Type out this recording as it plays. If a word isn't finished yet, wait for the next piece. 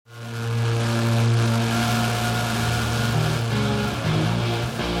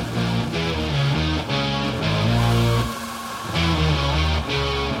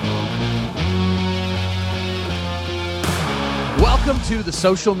to the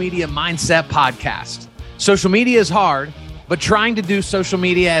Social Media Mindset Podcast. Social media is hard, but trying to do social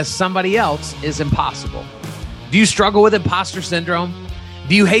media as somebody else is impossible. Do you struggle with imposter syndrome?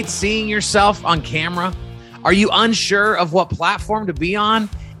 Do you hate seeing yourself on camera? Are you unsure of what platform to be on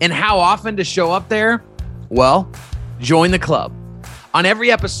and how often to show up there? Well, join the club. On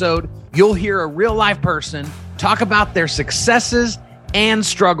every episode, you'll hear a real-life person talk about their successes and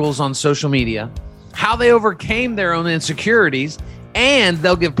struggles on social media, how they overcame their own insecurities, and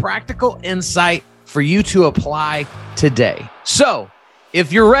they'll give practical insight for you to apply today. So,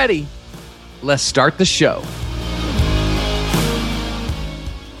 if you're ready, let's start the show.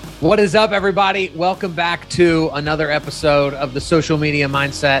 What is up, everybody? Welcome back to another episode of the Social Media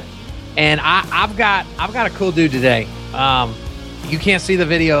Mindset. And I've got a cool dude today. You can't see the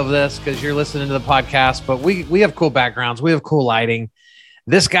video of this because you're listening to the podcast, but we have cool backgrounds. We have cool lighting.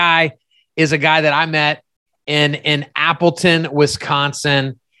 This guy is a guy that I met in Appleton,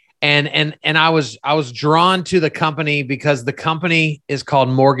 Wisconsin. And I was drawn to the company because the company is called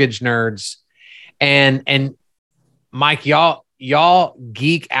Mortgage Nerds. And Mike, y'all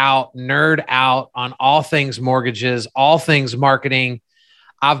geek out, nerd out on all things mortgages, all things marketing.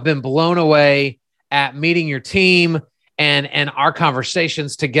 I've been blown away at meeting your team and our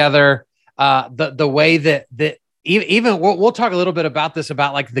conversations together. The way that even we'll talk a little bit about this,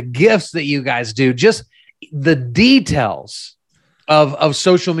 about like the gifts that you guys do, just the details of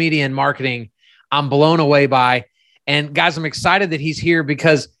social media and marketing. I'm blown away by. And guys, I'm excited that he's here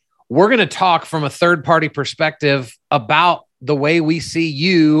because we're going to talk from a third-party perspective about the way we see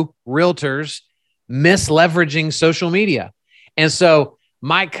you realtors misleveraging social media. And so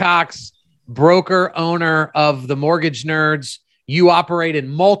Mike Cox, broker, owner of the Mortgage Nerds, you operate in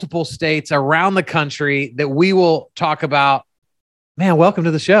multiple states around the country that we will talk about. Man, welcome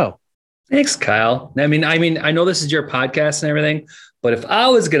to the show. Thanks, Kyle. I mean, I know this is your podcast and everything, but if I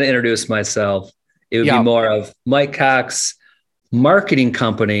was going to introduce myself, it would be more of Mike Cox, marketing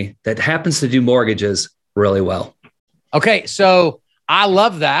company that happens to do mortgages really well. Okay, so I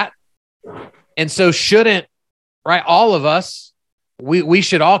love that. And so all of us, we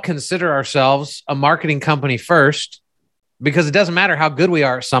should all consider ourselves a marketing company first, because it doesn't matter how good we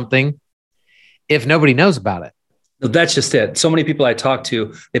are at something if nobody knows about it. That's just it. So many people I talk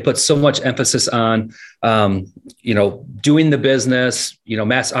to, they put so much emphasis on, doing the business,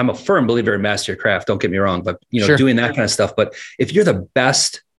 I'm a firm believer in master your craft. Don't get me wrong, but, Sure. Doing that kind of stuff. But if you're the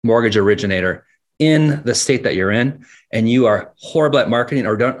best mortgage originator in the state that you're in, and you are horrible at marketing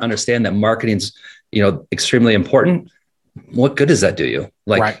or don't understand that marketing's, extremely important, what good does that do you?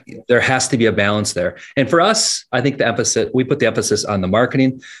 There has to be a balance there. And for us, I think we put the emphasis on the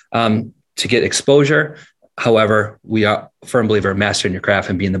marketing to get exposure. However, we are a firm believer in mastering your craft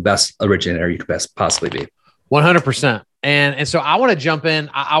and being the best originator you could best possibly be. 100%. And so I want to jump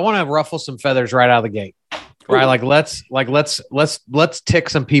in. I want to ruffle some feathers right out of the gate. Right. Let's tick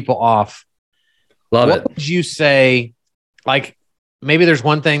some people off. What would you say? Like, maybe there's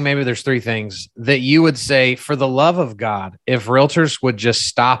one thing, maybe there's three things that you would say, for the love of God, if realtors would just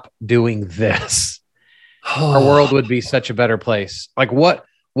stop doing this, our world would be such a better place. Like what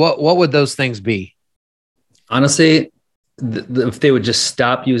would those things be? Honestly, if they would just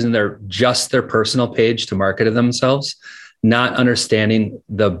stop using their personal page to market to themselves, not understanding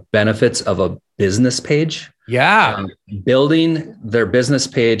the benefits of a business page. Yeah. Building their business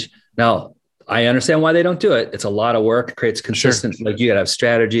page. Now, I understand why they don't do it. It's a lot of work. It creates consistent, Sure. Like you got to have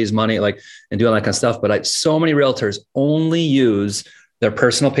strategies, money, and doing that kind of stuff. But so many realtors only use their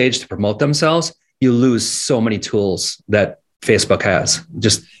personal page to promote themselves. You lose so many tools that Facebook has.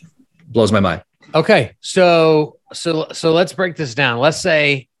 Just blows my mind. Okay. So let's break this down. Let's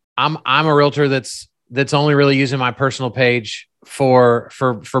say I'm a realtor that's only really using my personal page for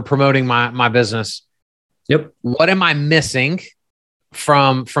promoting my business. Yep. What am I missing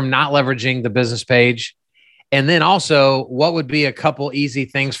from not leveraging the business page? And then also, what would be a couple easy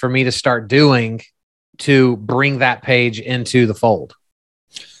things for me to start doing to bring that page into the fold?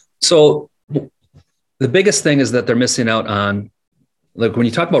 So the biggest thing is that they're missing out on, like when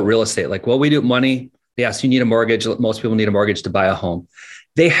you talk about real estate, like what we do, money, yes, you need a mortgage. Most people need a mortgage to buy a home.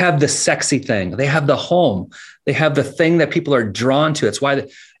 They have the sexy thing. They have the home. They have the thing that people are drawn to. It's why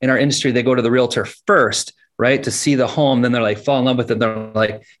in our industry, they go to the realtor first, right? To see the home. Then they're like, fall in love with it. They're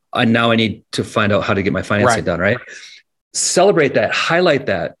like, now I need to find out how to get my financing done, right? Celebrate that, highlight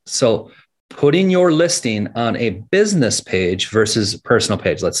that. So putting your listing on a business page versus personal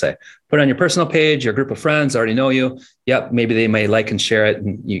page, let's say, put it on your personal page, your group of friends already know you. Yep. Maybe they may like and share it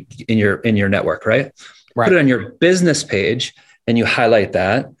in your network, right? Put it on your business page and you highlight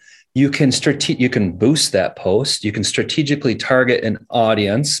that. you can boost that post. You can strategically target an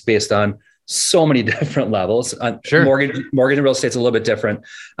audience based on so many different levels. Sure. Mortgage and real estate's a little bit different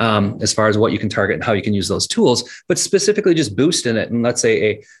as far as what you can target and how you can use those tools, but specifically just boosting it. And let's say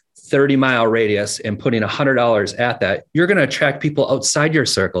a 30-mile radius and putting $100 at that, you're going to attract people outside your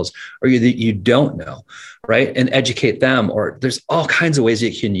circles or you don't know, right? And educate them. Or there's all kinds of ways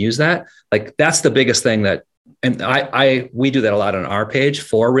you can use that. Like that's the biggest thing that, and we do that a lot on our page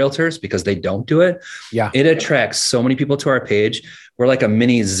for realtors because they don't do it. Yeah. It attracts so many people to our page. We're like a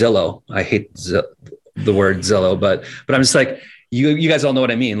mini Zillow. I hate the word Zillow, but I'm just like, you guys all know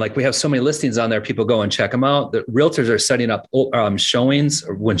what I mean. Like we have so many listings on there, people go and check them out. The realtors are setting up showings,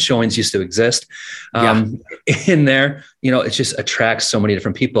 or when showings used to exist in there, it just attracts so many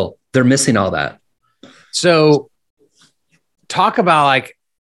different people. They're missing all that. So talk about like,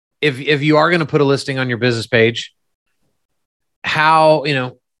 if you are going to put a listing on your business page, how,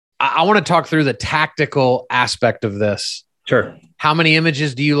 I want to talk through the tactical aspect of this. Sure. How many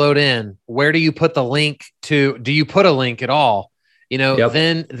images do you load in? Where do you put the link to? Do you put a link at all? Yep.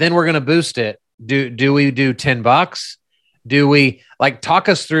 Then we're going to boost it. Do we do $10? Do we talk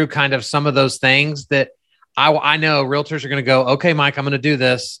us through kind of some of those things that I know realtors are going to go, okay, Mike, I'm going to do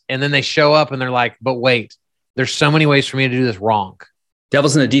this. And then they show up and they're like, but wait, there's so many ways for me to do this wrong.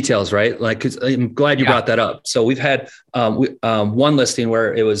 Devil's in the details, right? Like, I'm glad you brought that up. So we've had one listing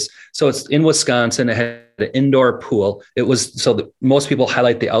where it's in Wisconsin. It had an indoor pool. It was most people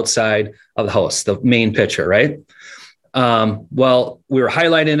highlight the outside of the house, the main picture, right? Well, we were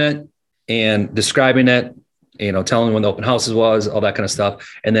highlighting it and describing it, telling when the open houses was, all that kind of stuff.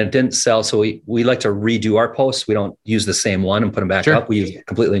 And then it didn't sell. So we like to redo our posts. We don't use the same one and put them back up. We use a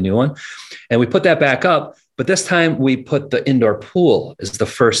completely new one. And we put that back up. But this time we put the indoor pool as the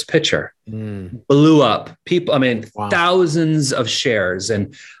first picture. Blew up. People, wow. Thousands of shares.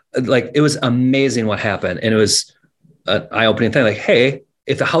 And it was amazing what happened. And it was an eye-opening thing. Like, hey,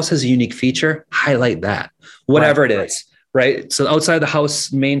 if the house has a unique feature, highlight that, whatever it is, right? So outside the house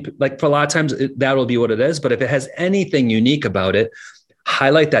for a lot of times that will be what it is. But if it has anything unique about it,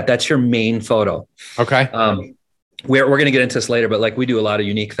 highlight that. That's your main photo. Okay. We're going to get into this later, but we do a lot of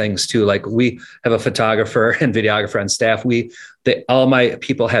unique things too. Like we have a photographer and videographer on staff. All my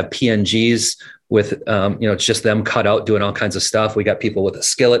people have PNGs with, it's just them cut out doing all kinds of stuff. We got people with a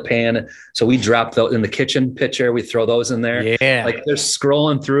skillet pan. So we drop those in the kitchen picture. We throw those in there. Yeah. They're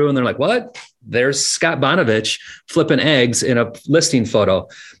scrolling through and they're like, what? There's Scott Bonovich flipping eggs in a listing photo.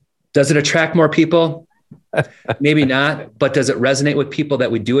 Does it attract more people? Maybe not, but does it resonate with people that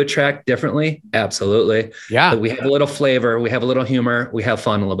we do attract differently? Absolutely. Yeah. But we have a little flavor, we have a little humor, we have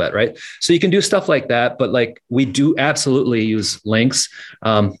fun a little bit, right? So you can do stuff like that, but we do absolutely use links.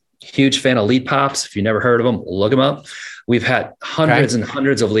 Huge fan of Lead Pops. If you never heard of them, look them up. We've had hundreds and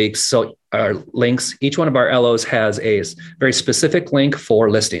hundreds of leaks. So our links, each one of our LOs has a very specific link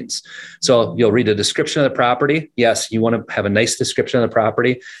for listings. So you'll read the description of the property. Yes, you want to have a nice description of the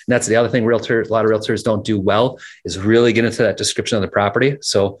property. And that's the other thing a lot of realtors don't do well is really get into that description of the property.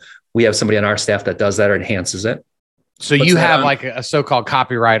 So we have somebody on our staff that does that or enhances it. So you have a so-called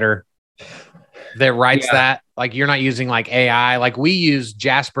copywriter that writes that. You're not using AI. We use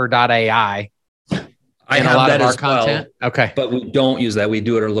Jasper.ai. I have a lot of our content. Well, okay. But we don't use that. We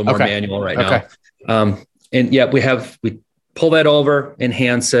do it a little more manual right now. And yeah, we pull that over,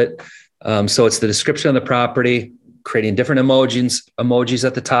 enhance it. So it's the description of the property, creating different emojis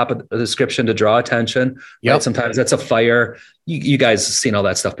at the top of the description to draw attention. Yep. Right? Sometimes that's a fire. You guys have seen all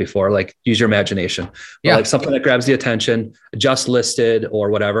that stuff before, use your imagination. Yeah. Something that grabs the attention, just listed or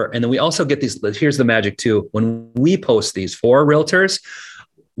whatever. And then we also get these, here's the magic too. When we post these for realtors,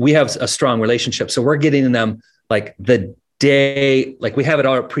 we have a strong relationship. So we're getting them the day, we have it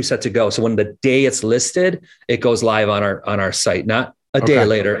all preset to go. So when the day it's listed, it goes live on our site, not a day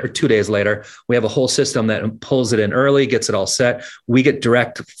later or 2 days later. We have a whole system that pulls it in early, gets it all set. We get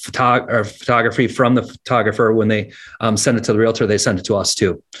direct photography from the photographer. When they send it to the realtor, they send it to us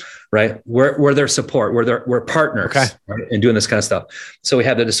too, right? We're their support. We're partners in doing this kind of stuff. So we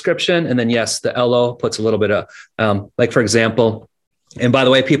have the description, and then yes, the LO puts a little bit of for example, and by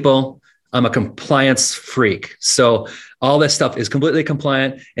the way, people, I'm a compliance freak. So all this stuff is completely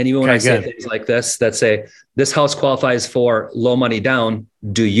compliant. And even when I say things like this, that say, this house qualifies for low money down,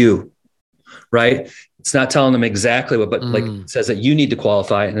 do you? Right? It's not telling them exactly what, but it says that you need to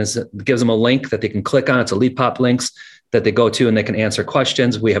qualify. And it gives them a link that they can click on. It's a Lead Pop links that they go to and they can answer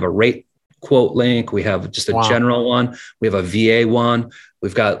questions. We have a rate quote link. We have just a general one. We have a VA one.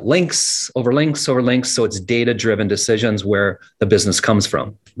 We've got links over links over links. So it's data-driven decisions where the business comes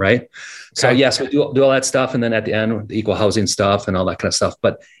from, right? Okay. So yes, we do all that stuff. And then at the end, the equal housing stuff and all that kind of stuff.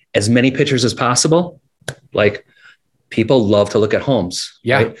 But as many pictures as possible. Like people love to look at homes.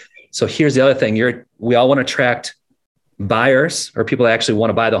 Yeah. Right? So here's the other thing. We all want to attract buyers or people that actually want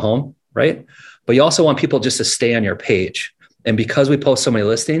to buy the home, right? But you also want people just to stay on your page. And because we post so many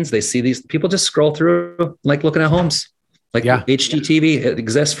listings, they see these people just scroll through, like looking at homes, like HGTV, it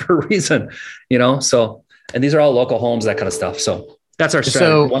exists for a reason, So, and these are all local homes, that kind of stuff. So that's our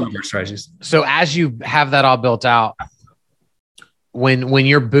strategy. One of our strategies. So as you have that all built out, when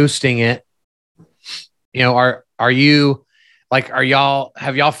you're boosting it, have y'all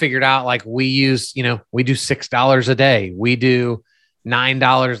figured out, like, we do $6 a day, we do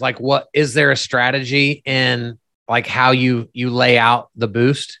 $9. Like, what is there a strategy in like how you lay out the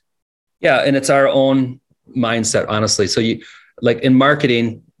boost? Yeah. And it's our own mindset, honestly. So you, like in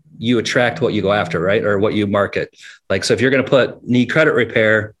marketing, you attract what you go after, right? Or what you market. Like, so if you're going to put need credit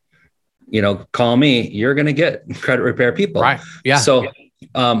repair, call me, you're going to get credit repair people. Right. Yeah. So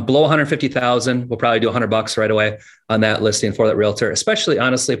below 150,000, we'll probably do $100 right away on that listing for that realtor, especially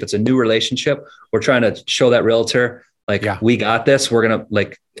honestly, if it's a new relationship, we're trying to show that realtor, like, we got this, we're going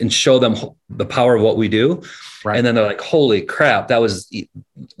to and show them the power of what we do. Right. And then they're like, holy crap,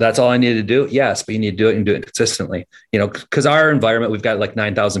 that's all I needed to do. Yes. But you need to do it and do it consistently, because our environment, we've got like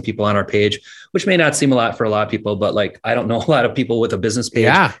 9,000 people on our page, which may not seem a lot for a lot of people, but like, I don't know a lot of people with a business page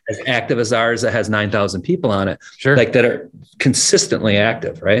as active as ours that has 9,000 people on it, like that are consistently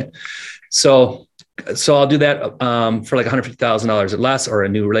active. Right. So I'll do that for like $150,000 or less, or a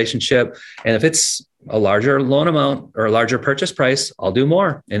new relationship. And if it's a larger loan amount or a larger purchase price, I'll do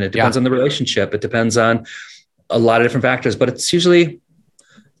more. And it depends on the relationship. It depends on a lot of different factors, but it's usually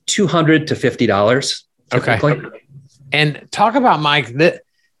 $200 to $50. Typically. Okay. And talk about, Mike,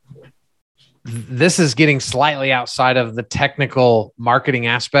 this is getting slightly outside of the technical marketing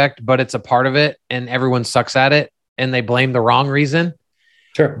aspect, but it's a part of it, and everyone sucks at it and they blame the wrong reason.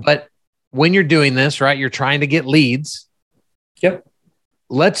 Sure. But when you're doing this, right, you're trying to get leads. Yep.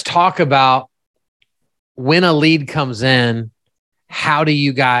 Let's talk about when a lead comes in, how do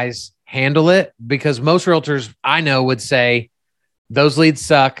you guys handle it? Because most realtors I know would say those leads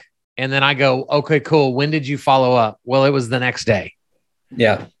suck. And then I go, okay, cool. When did you follow up? Well, it was the next day.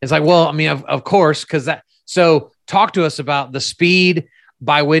 Yeah. It's like, well, I mean, of course, so talk to us about the speed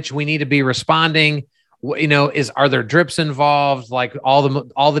by which we need to be responding. Are there drips involved? Like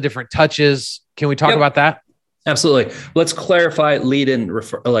all the different touches. Can we talk about that? Absolutely. Let's clarify leads and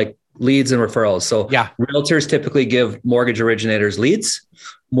referrals. So realtors typically give mortgage originators leads.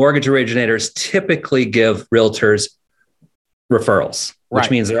 Mortgage originators typically give realtors referrals,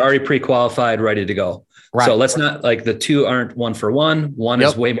 which means they're already pre-qualified, ready to go. Right. So let's not, like, the two aren't one for one. One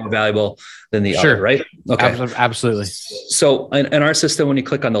is way more valuable than the other, right? Okay. Absolutely. So in our system, when you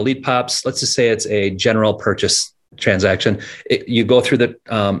click on the lead pops, let's just say it's a general purchase transaction. You go through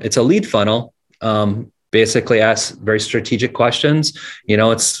it's a lead funnel. Basically asks very strategic questions.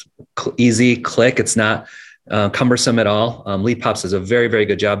 It's easy click. It's not cumbersome at all. LeadPops does a very, very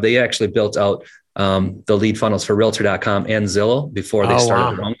good job. They actually built out the lead funnels for Realtor.com and Zillow before they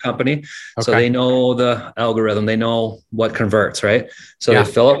started their own company. Okay. So they know the algorithm. They know what converts, right? So they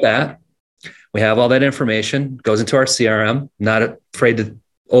fill up that. We have all that information, goes into our CRM, not afraid to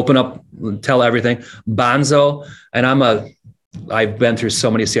open up, tell everything. Bonzo, and I've been through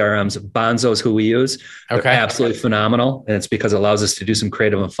so many CRMs. Bonzo is who we use. They're absolutely phenomenal. And it's because it allows us to do some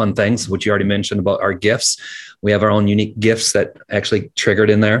creative and fun things, which you already mentioned about our gifts. We have our own unique gifts that actually triggered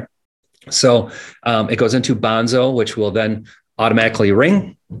in there. So it goes into Bonzo, which will then automatically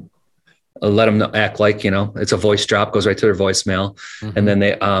ring, let them act like, it's a voice drop, goes right to their voicemail. Mm-hmm. And then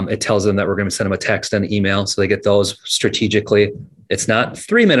it tells them that we're going to send them a text and email. So they get those strategically. It's not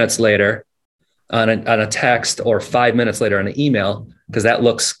 3 minutes later on a text or 5 minutes later on an email, because that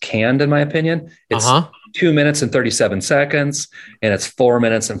looks canned in my opinion. It's 2 minutes and 37 seconds and it's 4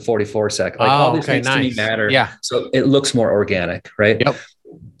 minutes and 44 seconds. Like all these things to me matter. Yeah. So it looks more organic, right? Yep.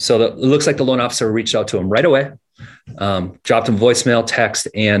 So it looks like the loan officer reached out to him right away, dropped him voicemail, text,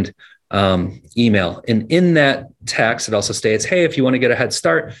 and email. And in that text, it also states, hey, if you want to get a head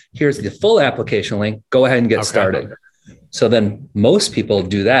start, here's the full application link. Go ahead and get started. So then most people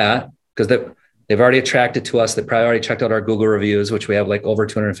do that because they've already attracted to us. They probably already checked out our Google reviews, which we have like over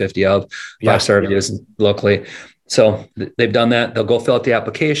 250 of 5-star reviews locally. So they've done that. They'll go fill out the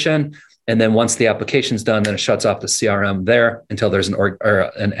application. And then once the application's done, then it shuts off the CRM there until there's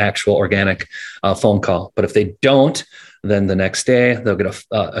an actual organic phone call. But if they don't, then the next day they'll get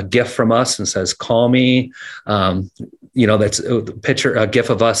a gift from us and says, call me. That's a picture, a GIF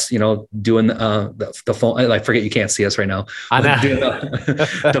of us, doing the phone. I forget you can't see us right now. I know. Doing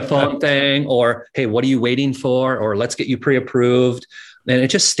the phone thing, or, hey, what are you waiting for? Or let's get you pre-approved. And it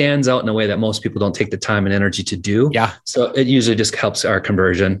just stands out in a way that most people don't take the time and energy to do. Yeah. So it usually just helps our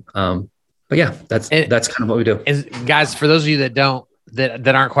conversion. But yeah, that's kind of what we do. And guys, for those of you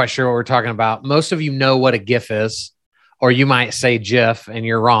that aren't quite sure what we're talking about, most of you know what a GIF is, or you might say GIF and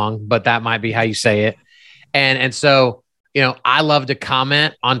you're wrong, but that might be how you say it. And so, I love to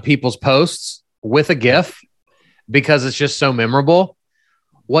comment on people's posts with a GIF because it's just so memorable.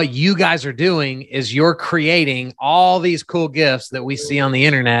 What you guys are doing is you're creating all these cool GIFs that we see on the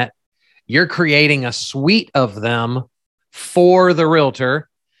internet. You're creating a suite of them for the realtor.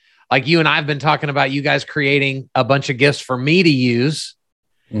 Like you and I've been talking about you guys creating a bunch of GIFs for me to use.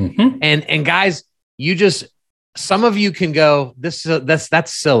 Mm-hmm. And guys, some of you can go,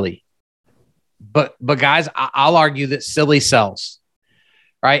 that's silly. But guys, I'll argue that silly sells,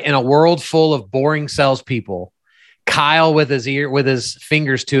 right? In a world full of boring salespeople, Kyle with his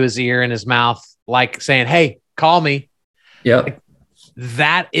fingers to his ear and his mouth, like saying, "Hey, call me." Yeah.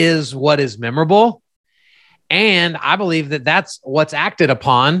 That is what is memorable. And I believe that that's what's acted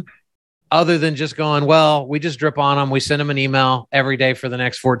upon, other than just going, well, we just drip on them. We send them an email every day for the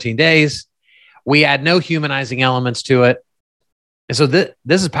next 14 days. We add no humanizing elements to it. And so this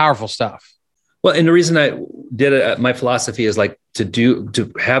is powerful stuff. Well, and the reason I did it, my philosophy is like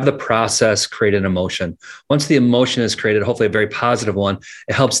to have the process create an emotion. Once the emotion is created, hopefully a very positive one,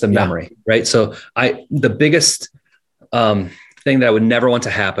 it helps the memory, right? So the biggest thing that I would never want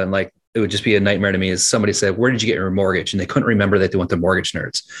to happen, like it would just be a nightmare to me, is somebody said, "Where did you get your mortgage?" And they couldn't remember that they went to Mortgage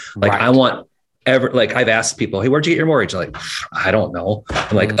Nerds. Like I've asked people, "Hey, where'd you get your mortgage?" Like, I don't know.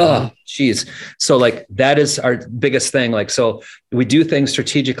 I'm like, oh, geez. So like, that is our biggest thing. Like, so we do things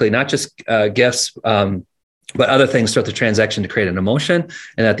strategically, not just gifts, but other things throughout the transaction to create an emotion.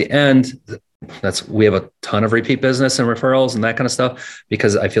 And at the end, we have a ton of repeat business and referrals and that kind of stuff,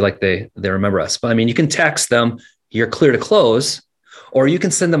 because I feel like they remember us. But I mean, you can text them, "You're clear to close," or you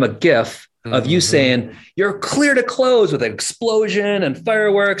can send them a GIF of you saying, "You're clear to close," with an explosion and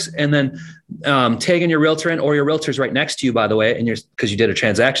fireworks, and then tagging your realtor in, or your realtor's right next to you, by the way, and because you did a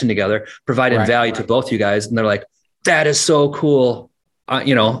transaction together, providing value to both you guys. And they're like, "That is so cool."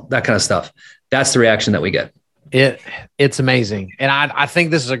 That kind of stuff. That's the reaction that we get. It's amazing. And I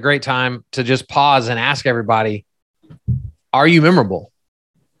think this is a great time to just pause and ask everybody, are you memorable?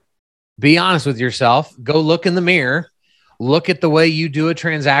 Be honest with yourself. Go look in the mirror, look at the way you do a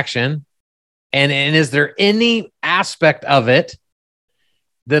transaction. And is there any aspect of it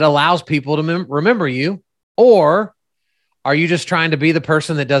that allows people to remember you? Or are you just trying to be the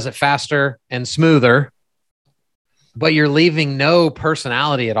person that does it faster and smoother, but you're leaving no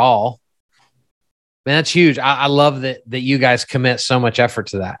personality at all? Man, that's huge. I love that you guys commit so much effort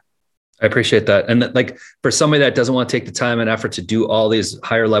to that. I appreciate that. And like, for somebody that doesn't want to take the time and effort to do all these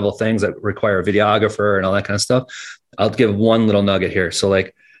higher level things that require a videographer and all that kind of stuff, I'll give one little nugget here. So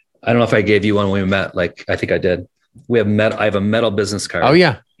like, I don't know if I gave you one when we met. Like, I think I did. I have a metal business card. Oh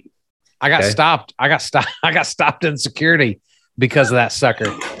yeah. I got stopped. I got stopped in security because of that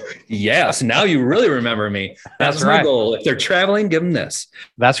sucker. Yes. Now you really remember me. That's right. My goal. If they're traveling, give them this.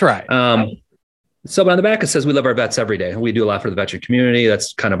 That's right. So on the back, it says, "We love our vets every day." We do a lot for the veteran community.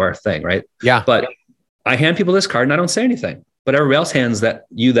 That's kind of our thing, right? Yeah. But I hand people this card and I don't say anything, but everybody else hands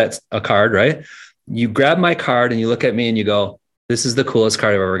that's a card, right? You grab my card and you look at me and you go, "This is the coolest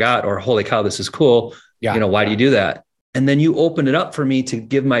card I've ever got," or "Holy cow, this is cool." Yeah. Why do you do that? And then you open it up for me to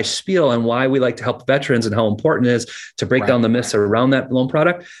give my spiel on why we like to help veterans and how important it is to break down the myths around that loan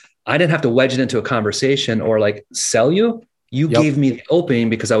product. I didn't have to wedge it into a conversation or like sell you. You gave me the opening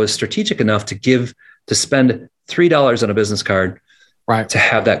because I was strategic enough to spend $3 on a business card, right, to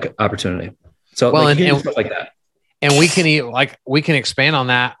have that opportunity. So and stuff like that. And we can expand on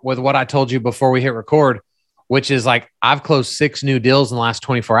that with what I told you before we hit record, which is like, I've closed 6 new deals in the last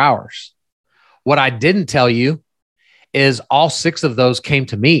 24 hours. What I didn't tell you is all 6 of those came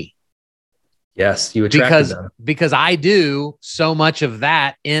to me. Yes, you attracted them. Because I do so much of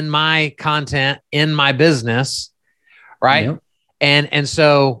that in my content, in my business. Right. Yep. And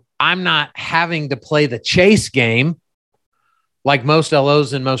so I'm not having to play the chase game like most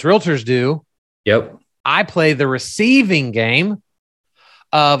LOs and most realtors do. Yep. I play the receiving game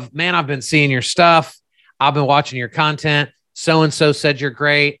of, man, I've been seeing your stuff. I've been watching your content. So-and-so said you're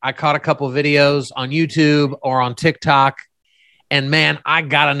great. I caught a couple of videos on YouTube or on TikTok, and man, I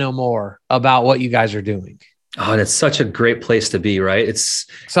got to know more about what you guys are doing. Oh, and it's such a great place to be, right? It's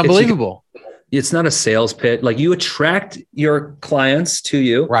unbelievable. It's not a sales pitch. Like, you attract your clients to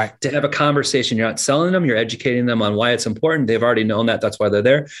you, right, to have a conversation. You're not selling them. You're educating them on why it's important. They've already known that. That's why they're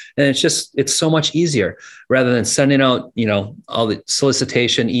there. And it's so much easier rather than sending out, all the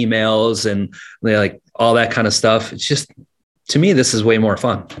solicitation emails and like all that kind of stuff. It's just to me, this is way more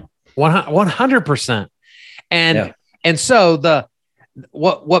fun. 100%. And so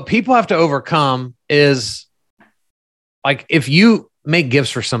what people have to overcome is, like, if you make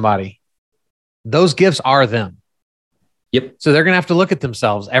gifts for somebody, those gifts are them. Yep. So they're going to have to look at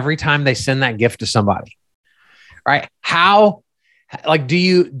themselves every time they send that gift to somebody. Right? How, like, do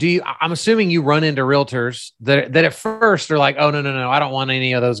you, I'm assuming you run into realtors that at first are like, oh, no, I don't want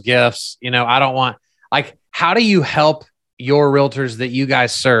any of those gifts. You know, I don't want, like, how do you help your realtors that you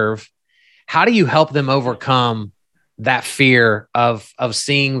guys serve? How do you help them overcome that fear of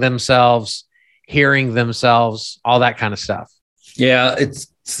seeing themselves, hearing themselves, all that kind of stuff? Yeah, it's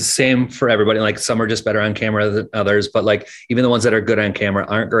the same for everybody. Like, some are just better on camera than others, but like, even the ones that are good on camera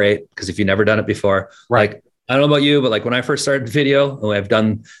aren't great, because if you've never done it before, right. Like, I don't know about you, but like when I first started video, I've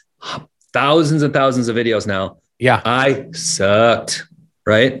done thousands and thousands of videos now. Yeah. I sucked,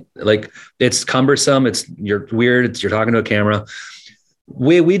 right? Like, it's cumbersome. You're weird. You're talking to a camera.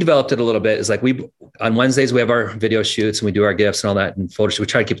 We developed it a little bit. It's like, on Wednesdays, we have our video shoots and we do our gifts and all that, and photo shoots. We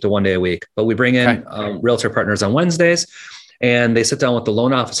try to keep it to 1 day a week, but we bring in realtor partners on Wednesdays, and they sit down with the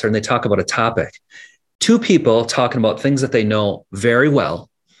loan officer and they talk about a topic. Two people talking about things that they know very well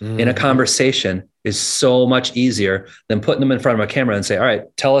in a conversation is so much easier than putting them in front of a camera and say, all right,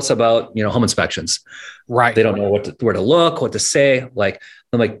 tell us about, home inspections. Right. They don't know where to look, what to say. Like,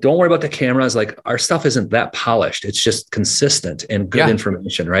 I'm like, don't worry about the cameras. Like, our stuff isn't that polished. It's just consistent and good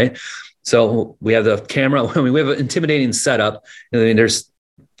information. Right. So we have the camera. We have an intimidating setup. I mean, there's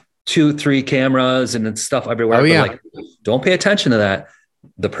 2-3 cameras and stuff everywhere. Oh, yeah. But like, don't pay attention to that.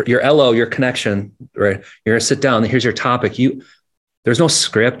 Your LO, your connection, right? You're gonna sit down. Here's your topic. There's no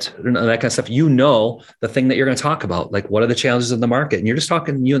script and that kind of stuff. The thing that you're going to talk about, like, what are the challenges of the market? And you're just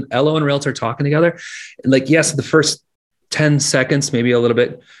talking, you and LO and realtor talking together. And like, yes, the first 10 seconds, maybe a little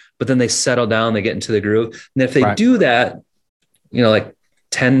bit, but then they settle down, they get into the groove. And if they do that, like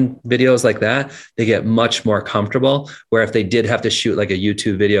 10 videos like that, they get much more comfortable. Where if they did have to shoot like a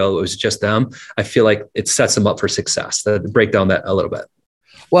YouTube video, it was just them, I feel like it sets them up for success. Break down that a little bit.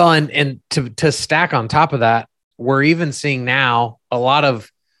 Well, and to stack on top of that, we're even seeing now a lot of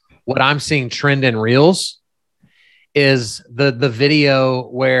what I'm seeing trend in reels is the video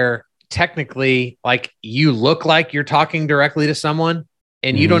where technically, like, you look like you're talking directly to someone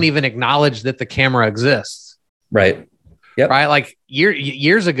and you don't even acknowledge that the camera exists. Right. Yep. Right. Like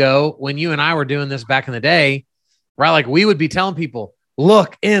years ago, when you and I were doing this back in the day, right? Like, we would be telling people,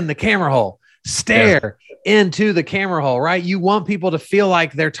 look in the camera hole, stare into the camera hole, right? You want people to feel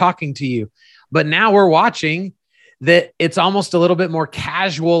like they're talking to you. But now we're watching that it's almost a little bit more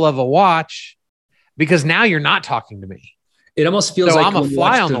casual of a watch, because now you're not talking to me. It almost feels like I'm a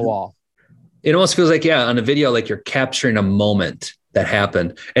fly on the wall. It almost feels like, on a video, like you're capturing a moment that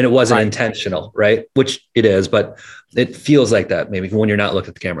happened and it wasn't intentional, right? Which it is, but it feels like that maybe when you're not looking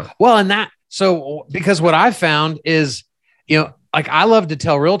at the camera. Well, so because what I've found is, like, I love to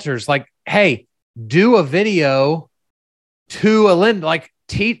tell realtors, like, hey, do a video to a lend, like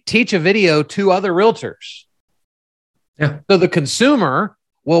teach a video to other realtors. Yeah. So the consumer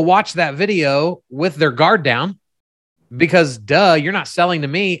will watch that video with their guard down, because you're not selling to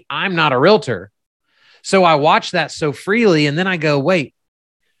me. I'm not a realtor. So I watch that so freely. And then I go, wait,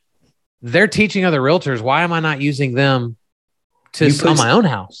 they're teaching other realtors. Why am I not using them to sell my own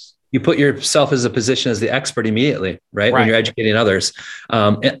house? You put yourself as a position as the expert immediately, right? When you're educating others.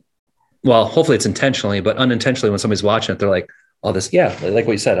 Well, hopefully it's intentionally, but unintentionally, when somebody's watching it, they're like, oh, this, like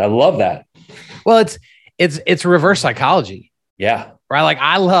what you said. I love that. Well, it's reverse psychology. Yeah. Right. Like,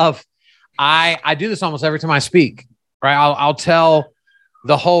 I do this almost every time I speak, right? I'll tell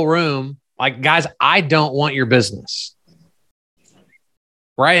the whole room, like, guys, I don't want your business.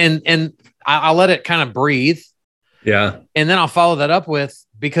 Right. And I'll let it kind of breathe. Yeah. And then I'll follow that up with,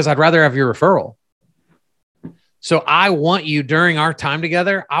 because I'd rather have your referral. So I want you, during our time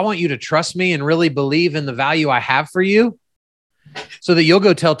together, I want you to trust me and really believe in the value I have for you, so that you'll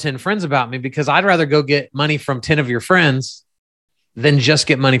go tell 10 friends about me, because I'd rather go get money from 10 of your friends than just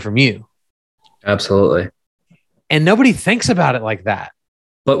get money from you. Absolutely. And nobody thinks about it like that.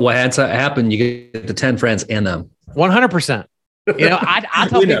 But what has to happen, you get the 10 friends and them. 100%. I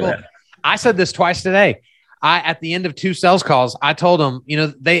tell people, I said this twice today. At the end of 2 sales calls, I told them,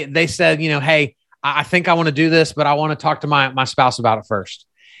 they said, hey, I think I want to do this, but I want to talk to my spouse about it first.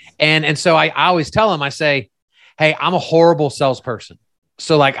 And so I always tell them, I say, hey, I'm a horrible salesperson.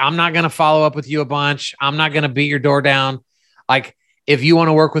 So, like, I'm not going to follow up with you a bunch. I'm not going to beat your door down. Like, if you want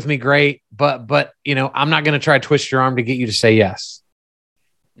to work with me, great. But I'm not going to try to twist your arm to get you to say yes.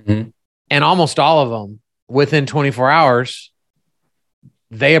 Mm-hmm. And almost all of them, within 24 hours,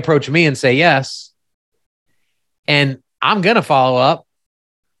 they approach me and say yes. And I'm going to follow up,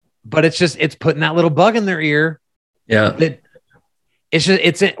 but it's putting that little bug in their ear. Yeah.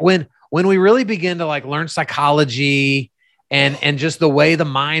 When we really begin to like learn psychology and just the way the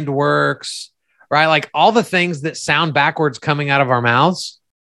mind works, right? Like all the things that sound backwards coming out of our mouths,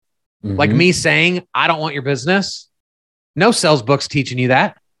 like me saying, I don't want your business. No sales book's teaching you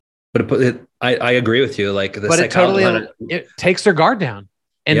that. But I agree with you. Like, it takes their guard down.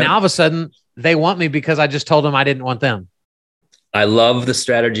 And now all of a sudden they want me because I just told them I didn't want them. I love the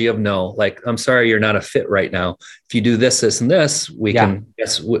strategy of no, like, I'm sorry, you're not a fit right now. If you do this, this, and this, we can,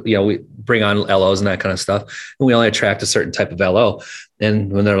 we bring on LOs and that kind of stuff. And we only attract a certain type of LO.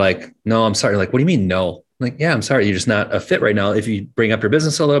 And when they're like, no, I'm sorry. Like, what do you mean? No? I'm like, yeah, I'm sorry. You're just not a fit right now. If you bring up your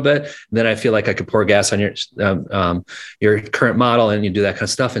business a little bit, then I feel like I could pour gas on your current model and you do that kind of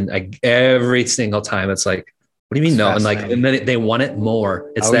stuff. And every single time it's like, what do you mean? No? And then they want it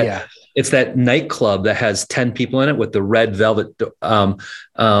more. It's that nightclub that has 10 people in it with the red velvet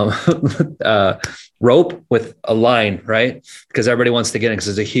rope with a line, right? Because everybody wants to get in because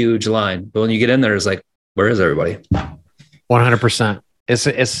there's a huge line. But when you get in there, it's like, where is everybody? 100%.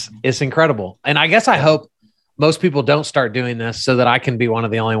 It's incredible. And I guess I hope most people don't start doing this so that I can be one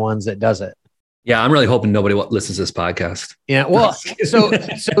of the only ones that does it. Yeah, I'm really hoping nobody listens to this podcast. Yeah, well, so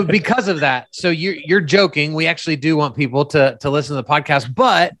because of that, so you're joking. We actually do want people to listen to the podcast,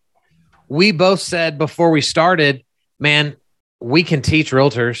 but we both said before we started, man, we can teach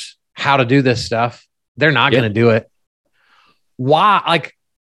realtors how to do this stuff. They're not going to do it. Why? Like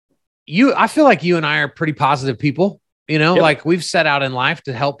I feel like you and I are pretty positive people, like we've set out in life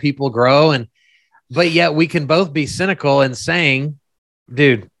to help people grow. But yet we can both be cynical and saying,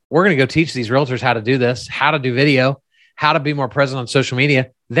 dude, we're going to go teach these realtors how to do this, how to do video, how to be more present on social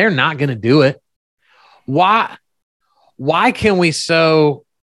media. They're not going to do it. Why can we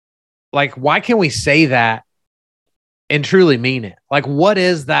why can we say that and truly mean it? Like, what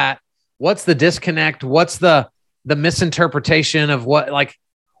is that? What's the disconnect? What's the misinterpretation of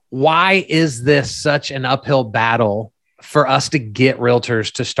why is this such an uphill battle for us to get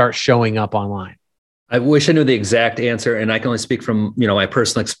realtors to start showing up online? I wish I knew the exact answer, and I can only speak from, my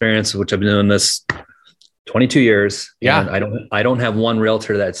personal experience, which I've been doing this 22 years. Yeah. And I don't have one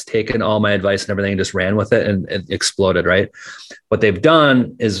realtor that's taken all my advice and everything and just ran with it and it exploded. Right. What they've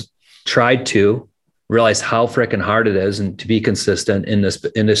done is tried to realize how freaking hard it is and to be consistent in this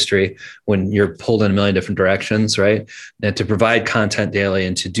industry when you're pulled in a million different directions, right? And to provide content daily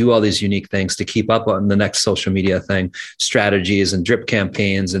and to do all these unique things to keep up on the next social media thing, strategies and drip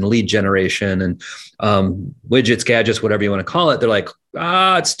campaigns and lead generation and widgets, gadgets, whatever you want to call it. They're like,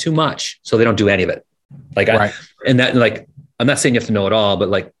 it's too much. So they don't do any of it. I'm not saying you have to know it all,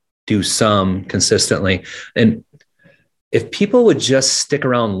 but do some consistently. And if people would just stick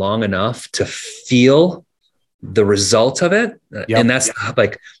around long enough to feel the result of it, and that's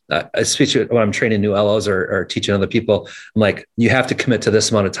especially when I'm training new LOs or teaching other people, I'm like, you have to commit to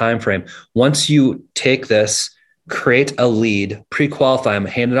this amount of time frame. Once you take this, create a lead, pre-qualify them,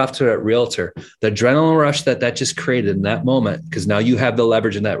 hand it off to a realtor, the adrenaline rush that just created in that moment, because now you have the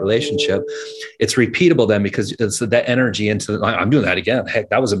leverage in that relationship. It's repeatable then because it's that energy into, I'm doing that again. Heck,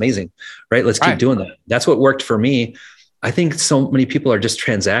 that was amazing, right? Let's keep doing that. That's what worked for me. I think so many people are just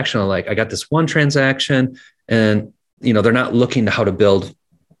transactional. Like, I got this one transaction and, they're not looking to how to build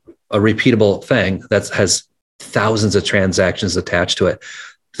a repeatable thing that has thousands of transactions attached to it.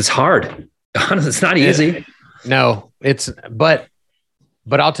 It's hard. It's not easy. No, but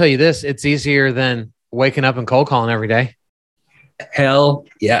I'll tell you this, it's easier than waking up and cold calling every day. Hell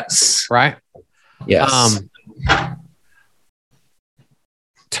yes. Right. Yes.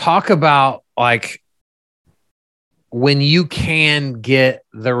 Talk about when you can get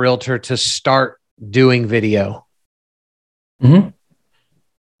the realtor to start doing video. Mm-hmm.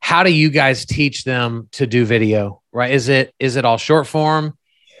 How do you guys teach them to do video? Right? Is it all short form?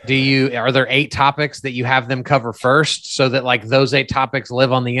 Are there 8 topics that you have them cover first so that those 8 topics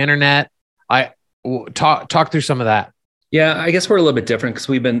live on the internet? Talk through some of that. Yeah, I guess we're a little bit different because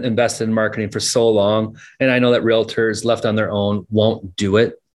we've been invested in marketing for so long. And I know that realtors left on their own won't do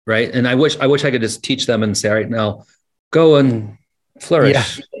it. Right. And I wish I could just teach them and say, all right, now go and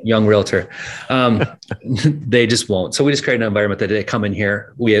flourish, young realtor. They just won't. So we just create an environment that they come in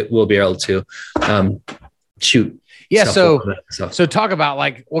here, we'll be able to shoot. Yeah. So talk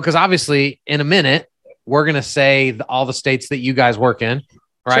about because obviously in a minute, we're going to say all the states that you guys work in.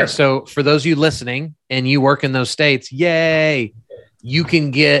 Right. Sure. So for those of you listening and you work in those states, yay, you can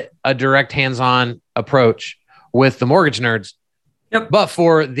get a direct hands-on approach with the Mortgage Nerds. Yep. But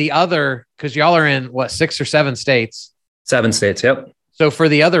for the other, because y'all are in 6 or 7 states? 7 states. Yep. So for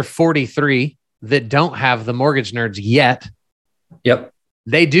the other 43, that don't have the mortgage nerds yet. Yep.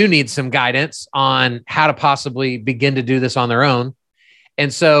 They do need some guidance on how to possibly begin to do this on their own.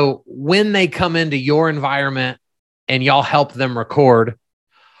 And so when they come into your environment and y'all help them record,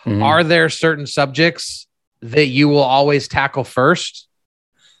 are there certain subjects that you will always tackle first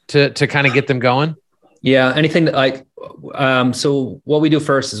to kind of get them going? Yeah. Anything that like, so what we do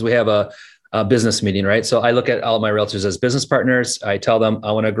first is we have a business meeting, right? So I look at all of my realtors as business partners. I tell them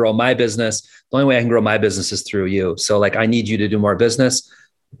I want to grow my business. The only way I can grow my business is through you. So like, I need you to do more business.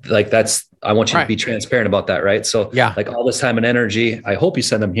 Like I want you to be transparent about that. Right. So like all this time and energy, I hope you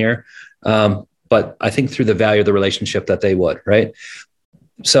send them here. But I think through the value of the relationship that they would, right?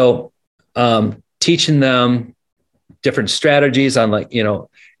 So teaching them different strategies on like,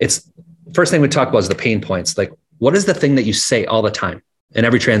 it's first thing we talk about is the pain points. Like, what is the thing that you say all the time in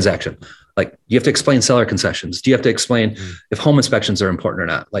every transaction? Like, you have to explain seller concessions. Do you have to explain if home inspections are important or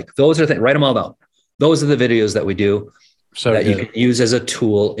not? Like, those are things, write them all down. Those are the videos that we do that you can use as a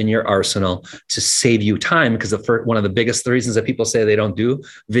tool in your arsenal to save you time. Because one of the biggest reasons that people say they don't do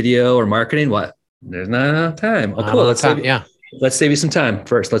video or marketing, there's not enough time. Oh, cool. Let's save you some time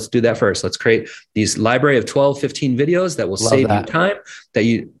first. Let's do that first. Let's create these library of 12, 15 videos that will save you time that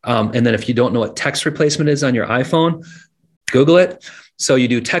you, and then if you don't know what text replacement is on your iPhone, Google it. So you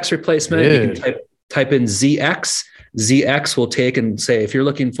do text replacement, you can type in ZX. ZX will take and say, if you're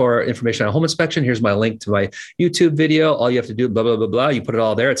looking for information on a home inspection, here's my link to my YouTube video. All you have to do, blah, blah, blah, blah. You put it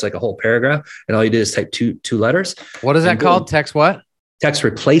all there. It's like a whole paragraph. And all you do is type two letters. What is that called? Text what? Text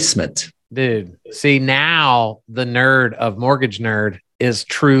replacement. Dude, see, now the nerd of Mortgage Nerd is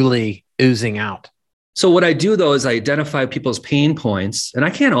truly oozing out. So what I do though is I identify people's pain points, and I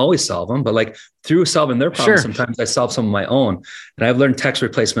can't always solve them, but like through solving their problems, sometimes I solve some of my own. And I've learned text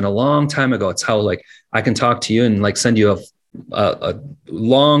replacement a long time ago. It's how like I can talk to you and like send you a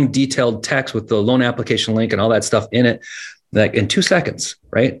long detailed text with the loan application link and all that stuff in it, like in 2 seconds,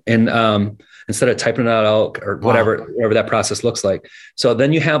 right? And instead of typing it out or whatever that process looks like. So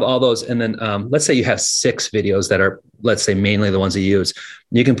then you have all those. And then let's say you have 6 videos that are, let's say mainly the ones you use.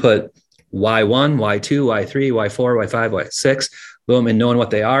 You can put Y1, Y2, Y3, Y4, Y5, Y6, boom. And knowing what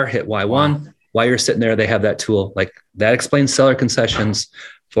they are, hit Y1. While you're sitting there, they have that tool. Like that explains seller concessions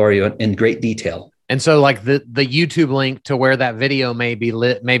for you in great detail. And so like the YouTube link to where that video may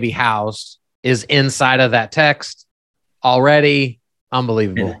be housed is inside of that text already.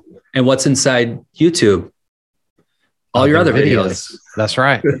 Unbelievable. And what's inside YouTube? All your other videos. That's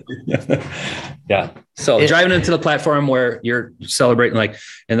right. Yeah. So driving into the platform where you're celebrating,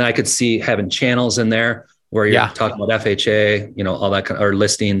 and then I could see having channels in there where you're talking about FHA, all that kind of, or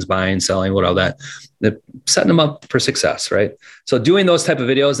listings, buying, selling, what all that, setting them up for success. Right. So doing those type of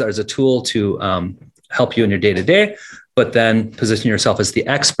videos, that is a tool to help you in your day to day, but then position yourself as the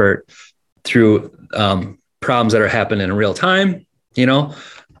expert through problems that are happening in real time,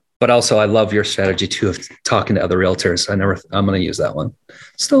 But also, I love your strategy too of talking to other realtors. I'm going to use that one.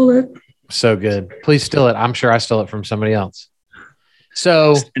 Stole it. So good. Please steal it. I'm sure I stole it from somebody else.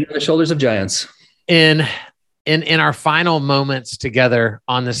 So the shoulders of giants. In our final moments together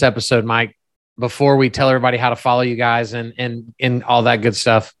on this episode, Mike, before we tell everybody how to follow you guys and all that good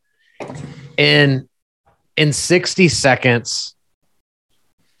stuff, in 60 seconds,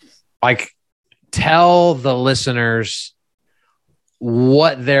 like tell the listeners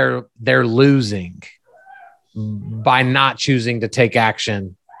what they're losing by not choosing to take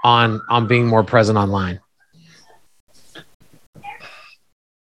action on being more present online.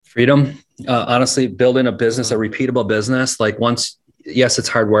 Freedom. Honestly, building a business, a repeatable business. Like yes, it's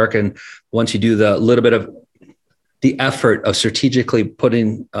hard work. And once you do the little bit of the effort of strategically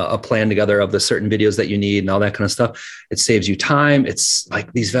putting a plan together of the certain videos that you need and all that kind of stuff, it saves you time. It's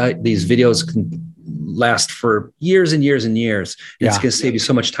like these videos can last for years and years and years. It's going to save you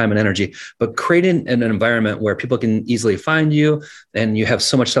so much time and energy. But creating an environment where people can easily find you and you have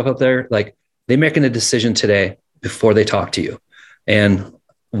so much stuff up there, like they're making a decision today before they talk to you. And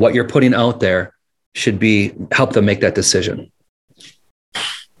what you're putting out there should help them make that decision.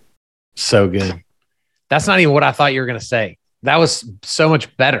 So good. That's not even what I thought you were going to say. That was so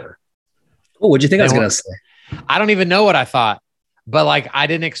much better. Oh, what'd you think I was going to say? I don't even know what I thought, but like, I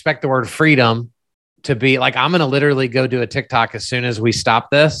didn't expect the word freedom to be like, I'm going to literally go do a TikTok as soon as we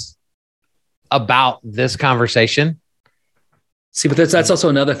stop this about this conversation. See, but that's also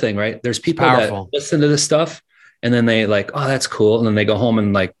another thing, right? There's people that listen to this stuff and then they like, oh, that's cool. And then they go home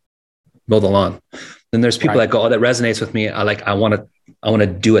and like mow the lawn. Then there's people that go, oh, that resonates with me. I want to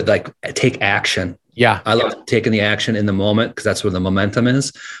do it. Like take action. Yeah. I love taking the action in the moment because that's where the momentum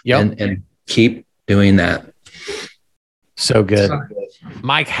is. Yep. And keep doing that. So good.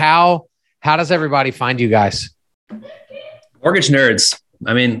 Mike, how how does everybody find you guys? Mortgage Nerds.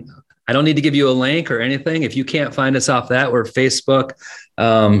 I mean, I don't need to give you a link or anything. If you can't find us off that, we're Facebook,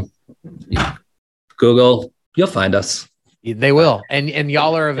 Google, you'll find us. They will. And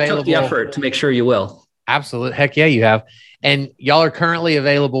y'all are available. I took the effort to make sure you will. Absolutely. Heck yeah, you have. And y'all are currently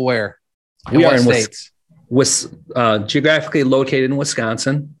available where? We are in states? Geographically located in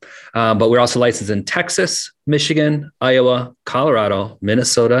Wisconsin, but we're also licensed in Texas, Michigan, Iowa, Colorado,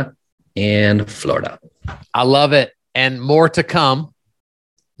 Minnesota, and Florida. I love it. And more to come.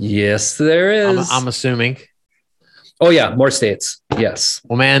 Yes, there is. I'm assuming. Oh, yeah. More states. Yes.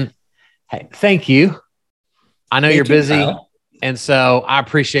 Well, man, hey, thank you. I know you're busy. Kyle. And so I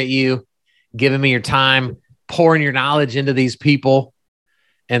appreciate you giving me your time, pouring your knowledge into these people.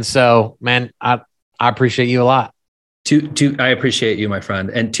 And so, man, I appreciate you a lot. I appreciate you, my friend.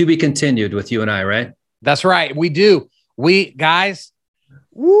 And to be continued with you and I, right? That's right. We do. We guys,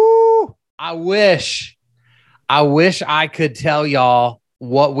 woo, I wish I could tell y'all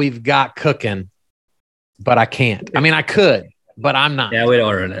what we've got cooking, but I can't. I mean, I could, but I'm not. Yeah, we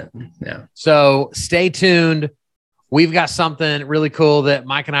don't earn it. Yeah. So stay tuned. We've got something really cool that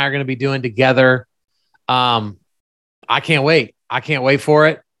Mike and I are going to be doing together. I can't wait. I can't wait for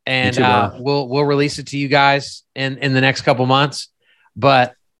it. And we'll release it to you guys in the next couple months.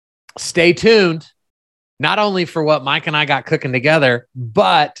 But stay tuned, not only for what Mike and I got cooking together,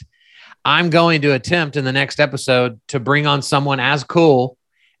 but I'm going to attempt in the next episode to bring on someone as cool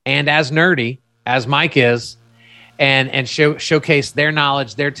and as nerdy as Mike is, and showcase their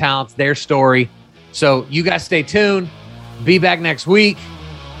knowledge, their talents, their story. So you guys stay tuned. Be back next week.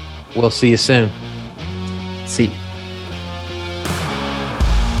 We'll see you soon. See you.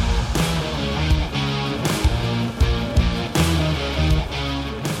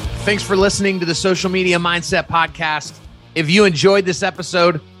 Thanks for listening to the Social Media Mindset Podcast. If you enjoyed this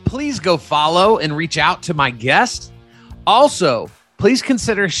episode, please go follow and reach out to my guest. Also, please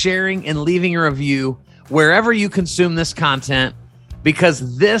consider sharing and leaving a review wherever you consume this content,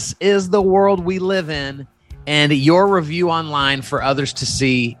 because this is the world we live in, and your review online for others to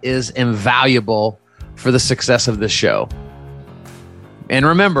see is invaluable for the success of this show. And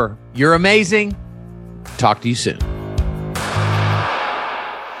remember, you're amazing. Talk to you soon.